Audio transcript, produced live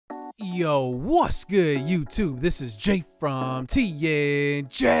Yo, what's good, YouTube? This is Jay from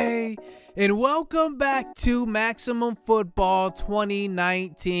TNJ, and welcome back to Maximum Football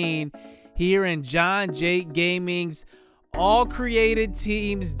 2019 here in John Jake Gaming's All Created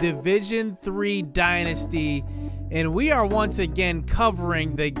Teams Division 3 Dynasty, and we are once again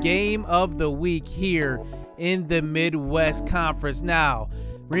covering the game of the week here in the Midwest Conference. Now,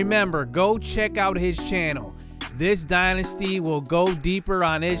 remember, go check out his channel. This dynasty will go deeper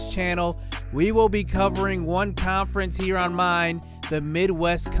on his channel. We will be covering one conference here on mine, the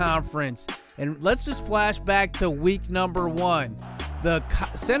Midwest Conference. And let's just flash back to week number 1. The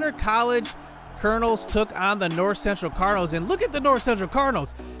Center College Colonels took on the North Central Cardinals. And look at the North Central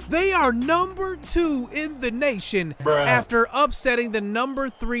Cardinals. They are number 2 in the nation after upsetting the number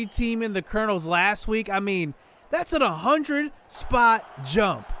 3 team in the Colonels last week. I mean, that's an 100-spot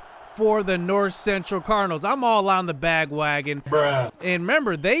jump for the North Central Cardinals. I'm all on the bandwagon. And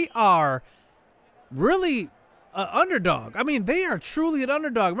remember, they are really an underdog. I mean, they are truly an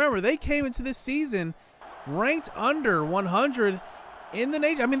underdog. Remember, they came into this season ranked under 100 in the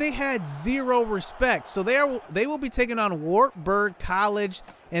nation. I mean, they had zero respect. So they will be taking on Wartburg College,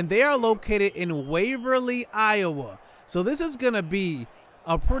 and they are located in Waverly, Iowa. So this is going to be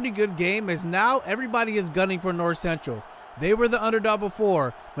a pretty good game, as now everybody is gunning for North Central. They were the underdog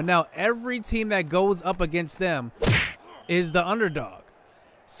before, but now every team that goes up against them is the underdog.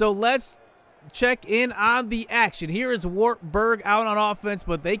 So let's check in on the action. Here is Wartburg out on offense,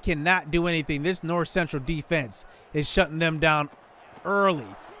 but they cannot do anything. This North Central defense is shutting them down early.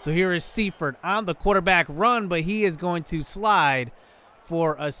 So here is Seaford on the quarterback run, but he is going to slide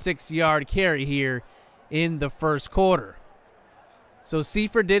for a 6-yard carry here in the first quarter. So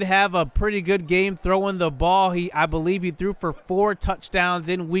Seaford did have a pretty good game throwing the ball. I believe he threw for 4 touchdowns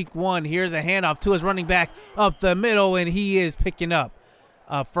in week 1. Here's a handoff to his running back up the middle, and he is picking up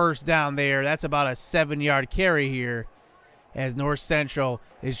a first down there. That's about a 7-yard carry here, as North Central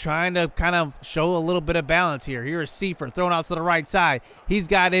is trying to kind of show a little bit of balance here. Here is Seaford throwing out to the right side. He's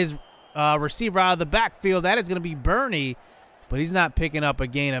got his receiver out of the backfield. That is going to be Bernie, but he's not picking up a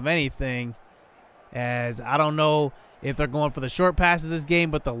gain of anything, as I don't know if they're going for the short passes this game,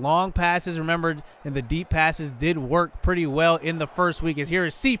 but the long passes, remember, and the deep passes did work pretty well in the first week. As here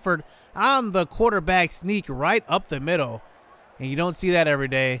is Seaford on the quarterback sneak right up the middle, and you don't see that every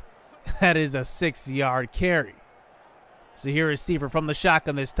day. That is a 6-yard carry. So here is Seaford from the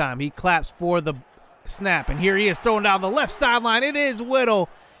shotgun this time. He claps for the snap, and here he is throwing down the left sideline. It is Whittle,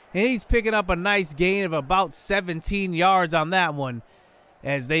 and he's picking up a nice gain of about 17 yards on that one,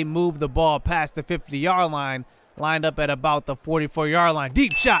 as they move the ball past the 50-yard line. Lined up at about the 44-yard line.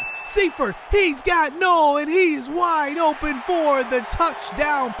 Deep shot. Seaford, he's got no, and he's wide open for the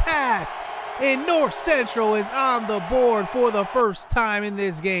touchdown pass. And North Central is on the board for the first time in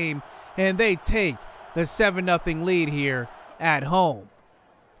this game, and they take the 7-0 lead here at home.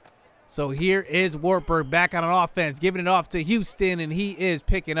 So here is Wartburg back on an offense, giving it off to Houston, and he is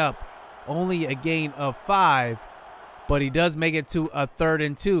picking up only a gain of 5, but he does make it to a 3rd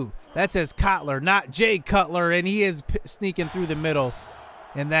and 2. That says Cotler, not Jay Cutler, and he is sneaking through the middle,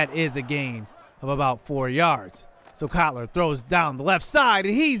 and that is a gain of about 4 yards. So Cotler throws down the left side,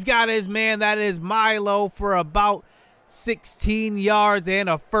 and he's got his man. That is Milo for about 16 yards and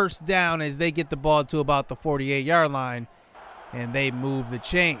a first down, as they get the ball to about the 48-yard line, and they move the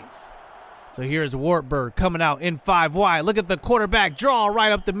chains. So here's Wartburg coming out in 5 wide. Look at the quarterback draw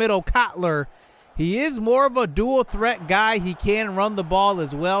right up the middle. Cotler, he is more of a dual threat guy. He can run the ball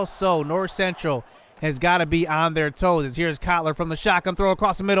as well, so North Central has got to be on their toes. As here's Cotler from the shotgun throw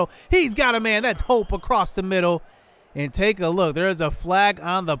across the middle. He's got a man. That's Hope across the middle. And take a look. There is a flag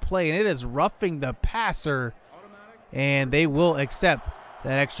on the play, and it is roughing the passer, and they will accept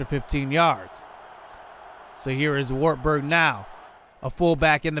that extra 15 yards. So here is Wartburg now, a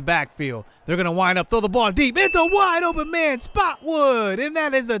fullback in the backfield. They're going to wind up, throw the ball deep. It's a wide open man, Spotwood, and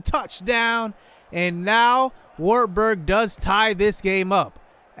that is a touchdown. And now Wartburg does tie this game up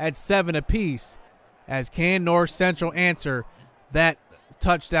at 7 apiece, as can North Central answer that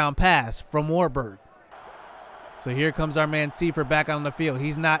touchdown pass from Wartburg. So here comes our man Seaford back on the field.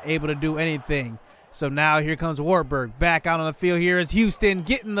 He's not able to do anything. So now here comes Wartburg back out on the field. Here is Houston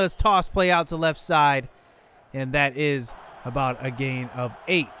getting this toss play out to left side, and that is about a gain of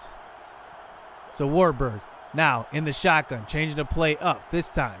 8. So Wartburg now in the shotgun, changing the play up this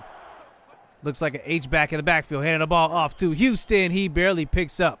time. Looks like an H-back in the backfield, handing the ball off to Houston. He barely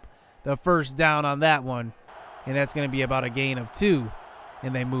picks up the first down on that one, and that's going to be about a gain of 2,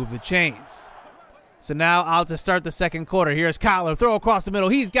 and they move the chains. So now out to start the second quarter. Here's Cotler, throw across the middle.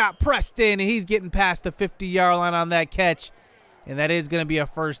 He's got Preston, and he's getting past the 50-yard line on that catch, and that is going to be a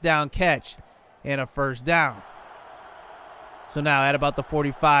first down catch and a first down. So now at about the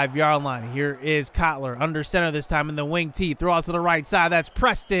 45-yard line, here is Kotler under center this time in the wing T. Throw out to the right side. That's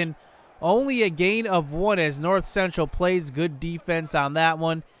Preston. Only a gain of 1 as North Central plays good defense on that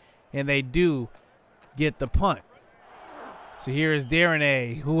one, and they do get the punt. So here is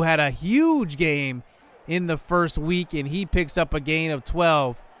Darren, who had a huge game in the first week, and he picks up a gain of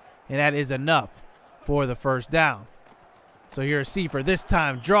 12, and that is enough for the first down. So here's Seifert this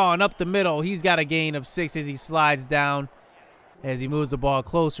time drawing up the middle. He's got a gain of 6 as he slides down as he moves the ball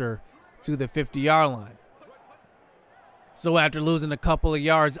closer to the 50-yard line. So after losing a couple of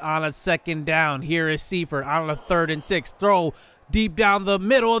yards on a second down, here is Seifert on a 3rd and 6. Throw deep down the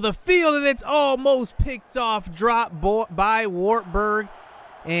middle of the field, and it's almost picked off, dropped by Wartburg,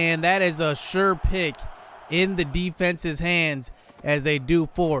 and that is a sure pick in the defense's hands as they do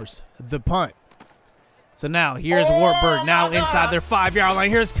force the punt. So now here's Wartburg now inside their 5-yard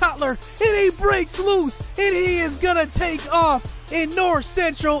line. Here's Kotler, and he breaks loose, and he is going to take off, and North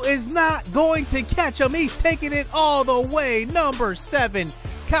Central is not going to catch him. He's taking it all the way. Number 7,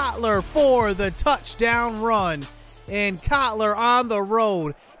 Kotler for the touchdown run. And Kotler on the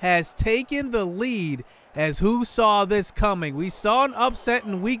road has taken the lead, as who saw this coming? We saw an upset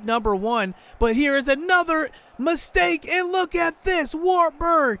in week number 1, but here is another mistake, and look at this.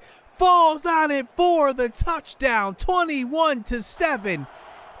 Wartburg falls on it for the touchdown, 21-7.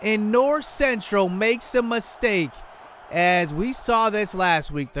 And North Central makes a mistake, as we saw this last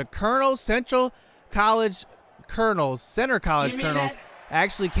week. The Center College Colonels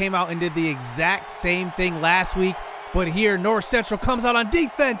actually came out and did the exact same thing last week. But here, North Central comes out on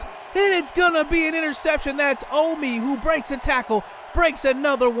defense, and it's going to be an interception. That's Omi, who breaks a tackle, breaks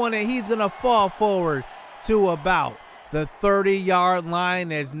another one, and he's going to fall forward to about the 30-yard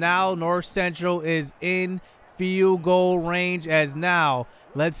line, as now North Central is in field goal range. As now,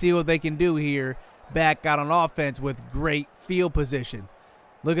 let's see what they can do here back out on offense with great field position.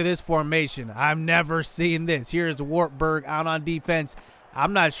 Look at this formation. I've never seen this. Here's Wartburg out on defense.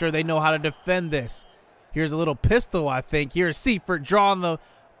 I'm not sure they know how to defend this. Here's a little pistol, I think. Here's Seifert drawing the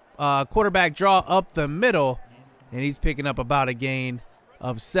quarterback draw up the middle, and he's picking up about a gain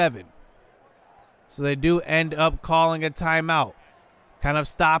of 7. So they do end up calling a timeout, kind of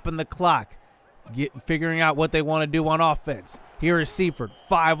stopping the clock, figuring out what they want to do on offense. Here is Seifert,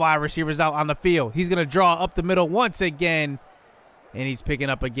 5 wide receivers out on the field. He's going to draw up the middle once again, and he's picking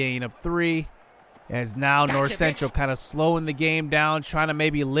up a gain of 3. As now North Central kind of slowing the game down, trying to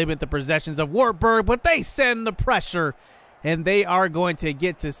maybe limit the possessions of Wartburg, but they send the pressure, and they are going to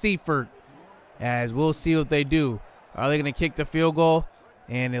get to Seifert, as we'll see what they do. Are they going to kick the field goal?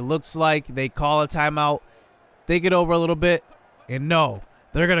 And it looks like they call a timeout, think it over a little bit, and no,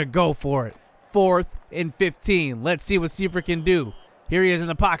 they're going to go for it. 4th and 15. Let's see what Seifert can do. Here he is in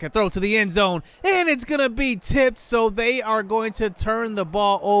the pocket, throw to the end zone, and it's going to be tipped, so they are going to turn the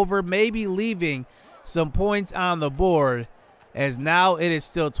ball over, maybe leaving some points on the board, as now it is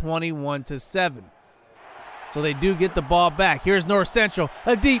still 21-7. So they do get the ball back. Here's North Central,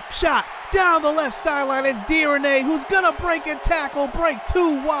 a deep shot down the left sideline. It's Darren, who's going to break a tackle, break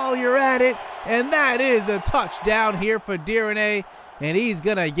 2 while you're at it, and that is a touchdown here for Darren, and he's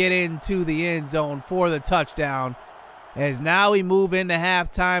going to get into the end zone for the touchdown, as now we move into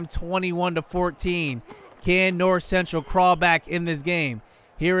halftime, 21-14. Can North Central crawl back in this game?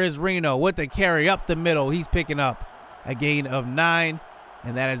 Here is Reno with the carry up the middle. He's picking up a gain of 9,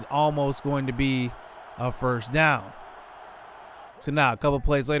 and that is almost going to be a first down. So now a couple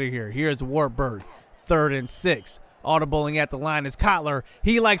plays later here. Here's Wartburg, 3rd and 6. Audibling at the line is Kotler.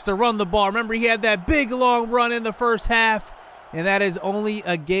 He likes to run the ball. Remember, he had that big long run in the first half, and that is only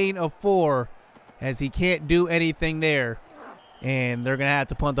a gain of 4, as he can't do anything there, and they're going to have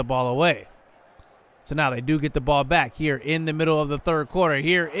to punt the ball away. So now they do get the ball back here in the middle of the 3rd quarter.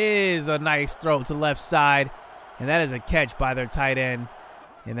 Here is a nice throw to the left side, and that is a catch by their tight end,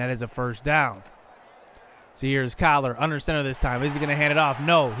 and that is a first down. So here's Kotler under center this time. Is he going to hand it off?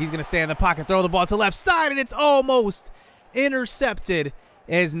 No. He's going to stay in the pocket, throw the ball to the left side, and it's almost intercepted,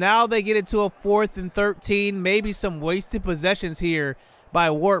 as now they get into a 4th and 13. Maybe some wasted possessions here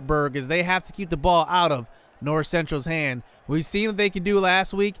by Wartburg, as they have to keep the ball out of North Central's hand. We've seen what they can do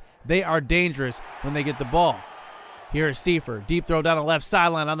last week. They are dangerous when they get the ball. Here is Seifert, deep throw down the left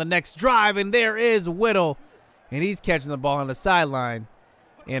sideline on the next drive, and there is Whittle, and he's catching the ball on the sideline,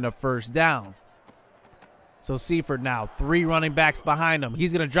 and a first down. So Seifert now, 3 running backs behind him.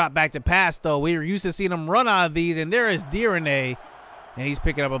 He's going to drop back to pass, though. We were used to seeing him run out of these, and there is Darren, and he's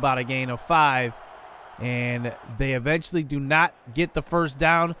picking up about a gain of 5. And they eventually do not get the first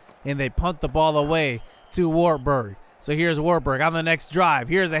down, and they punt the ball away to Wartburg. So here's Wartburg on the next drive.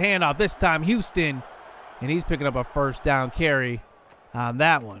 Here's a handoff, this time Houston, and he's picking up a first down carry on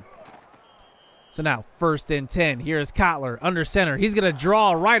that one. So now 1st and 10. Here's Cotler under center. He's going to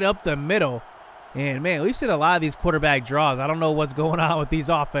draw right up the middle. And, man, we've seen a lot of these quarterback draws. I don't know what's going on with these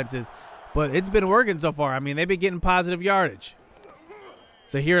offenses, but it's been working so far. I mean, they've been getting positive yardage.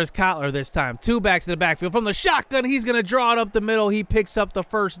 So here's Cotler this time. 2 backs in the backfield. From the shotgun, he's going to draw it up the middle. He picks up the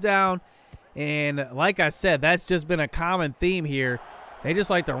first down. And like I said, that's just been a common theme here. They just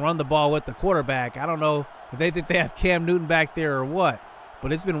like to run the ball with the quarterback. I don't know if they think they have Cam Newton back there or what,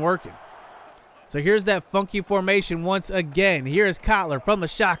 but it's been working. So here's that funky formation once again. Here's Cotler from the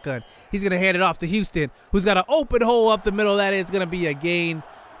shotgun. He's going to hand it off to Houston, who's got an open hole up the middle. That is going to be a gain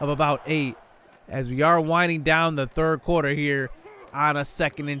of about 8 as we are winding down the 3rd quarter here on a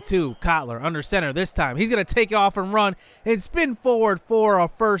 2nd and 2. Cotler under center this time. He's going to take it off and run and spin forward for a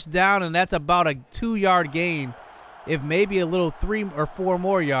first down, and that's about a 2-yard gain, if maybe a little 3 or 4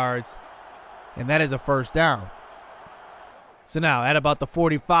 more yards, and that is a first down. So now at about the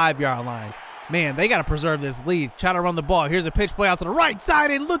 45-yard line, man, they got to preserve this lead. Try to run the ball. Here's a pitch play out to the right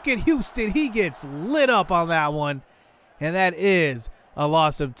side, and look at Houston. He gets lit up on that one, and that is a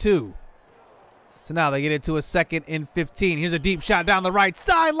loss of 2. So now they get it to a 2nd and 15. Here's a deep shot down the right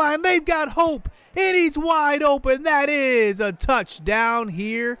sideline. They've got hope, and he's wide open. That is a touchdown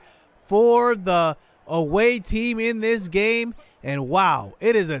here for the away team in this game. And wow,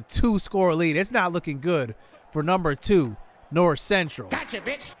 it is a 2-score lead. It's not looking good for number 2, North Central. Gotcha,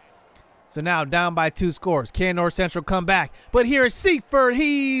 bitch. So now down by 2 scores. Can North Central come back? But here's Seaford.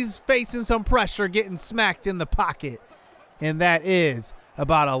 He's facing some pressure, getting smacked in the pocket. And that is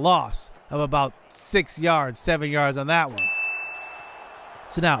about a loss of about 6 yards, 7 yards on that one.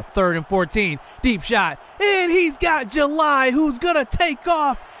 So now 3rd and 14, deep shot, and he's got July, who's gonna take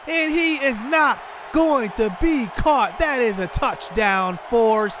off, and he is not going to be caught. That is a touchdown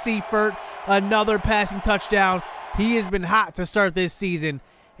for Seifert, another passing touchdown. He has been hot to start this season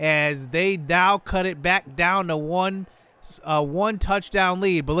as they now cut it back down to one touchdown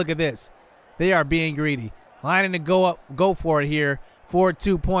lead. But look at this, they are being greedy, lining to go for it here for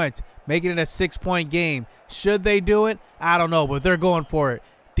 2 points, making it a 6-point game. Should they do it? I don't know, but they're going for it.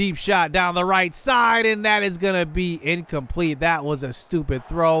 Deep shot down the right side, and that is going to be incomplete. That was a stupid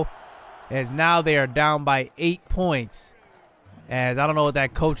throw, as now they are down by 8 points, as I don't know what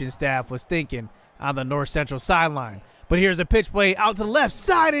that coaching staff was thinking on the North Central sideline. But here's a pitch play out to the left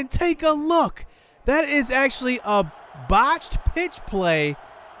side, and take a look. That is actually a botched pitch play,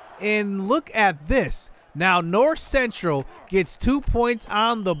 and look at this. Now North Central gets 2 points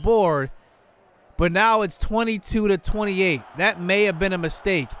on the board, but now it's 22-28. That may have been a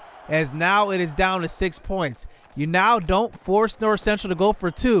mistake, as now it is down to 6 points. You now don't force North Central to go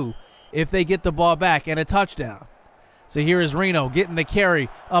for 2 if they get the ball back and a touchdown. So here is Reno getting the carry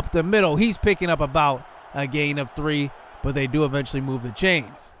up the middle. He's picking up about a gain of 3, but they do eventually move the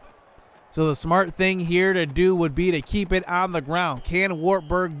chains. So the smart thing here to do would be to keep it on the ground. Can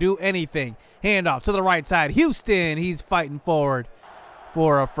Wartburg do anything? Handoff to the right side. Houston, he's fighting forward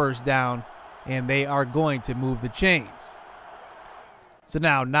for a first down, and they are going to move the chains. So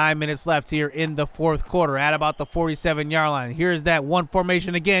now 9 minutes left here in the 4th quarter at about the 47-yard line. Here's that one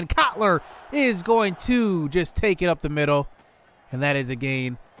formation again. Cotler is going to just take it up the middle, and that is a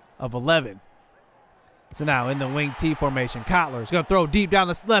gain of 11. So now in the wing T formation, Cotler is going to throw deep down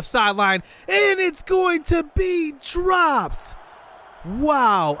the left sideline, and it's going to be dropped.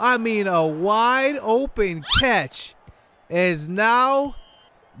 Wow, I mean a wide open catch, as now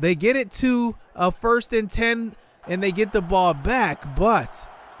they get it to a 1st and 10, and they get the ball back, but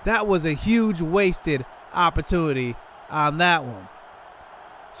that was a huge wasted opportunity on that one.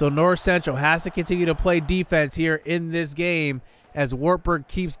 So North Central has to continue to play defense here in this game, as Wartburg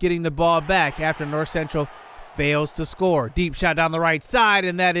keeps getting the ball back after North Central fails to score. Deep shot down the right side,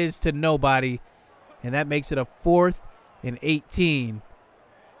 and that is to nobody. And that makes it a 4th and 18.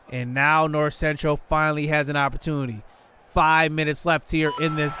 And now North Central finally has an opportunity. 5 minutes left here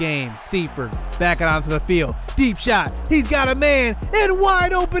in this game. Seaford backing onto the field. Deep shot. He's got a man, and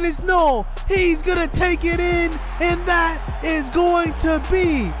wide open is Knoll. He's going to take it in, and that is going to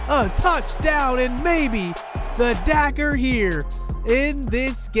be a touchdown, and maybe the dagger here in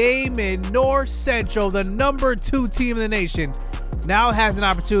this game. In North Central, the number 2 team in the nation, now has an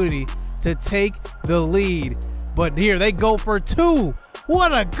opportunity to take the lead. But here they go for 2.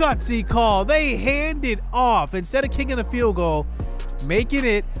 What a gutsy call. They hand it off instead of kicking the field goal, making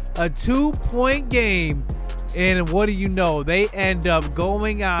it a 2-point game. And what do you know? They end up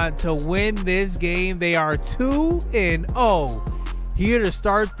going on to win this game. They are 2-0 here to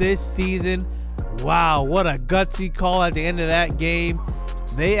start this season. Wow, what a gutsy call at the end of that game.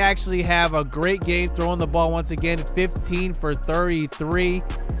 They actually have a great game throwing the ball once again, 15 for 33,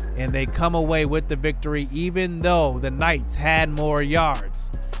 and they come away with the victory even though the Knights had more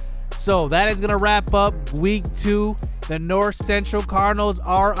yards. So that is going to wrap up week 2. The North Central Cardinals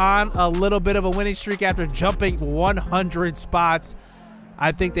are on a little bit of a winning streak after jumping 100 spots.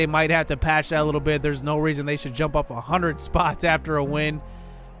 I think they might have to patch that a little bit. There's no reason they should jump up 100 spots after a win,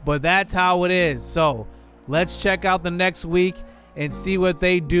 but that's how it is. So let's check out the next week and see what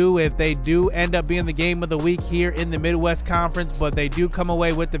they do if they do end up being the game of the week here in the Midwest Conference, but they do come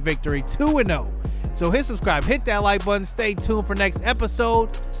away with the victory 2-0. So hit subscribe, hit that like button, stay tuned for next episode.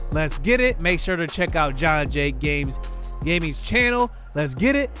 Let's get it. Make sure to check out John J. Gaming's channel. Let's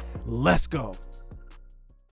get it. Let's go.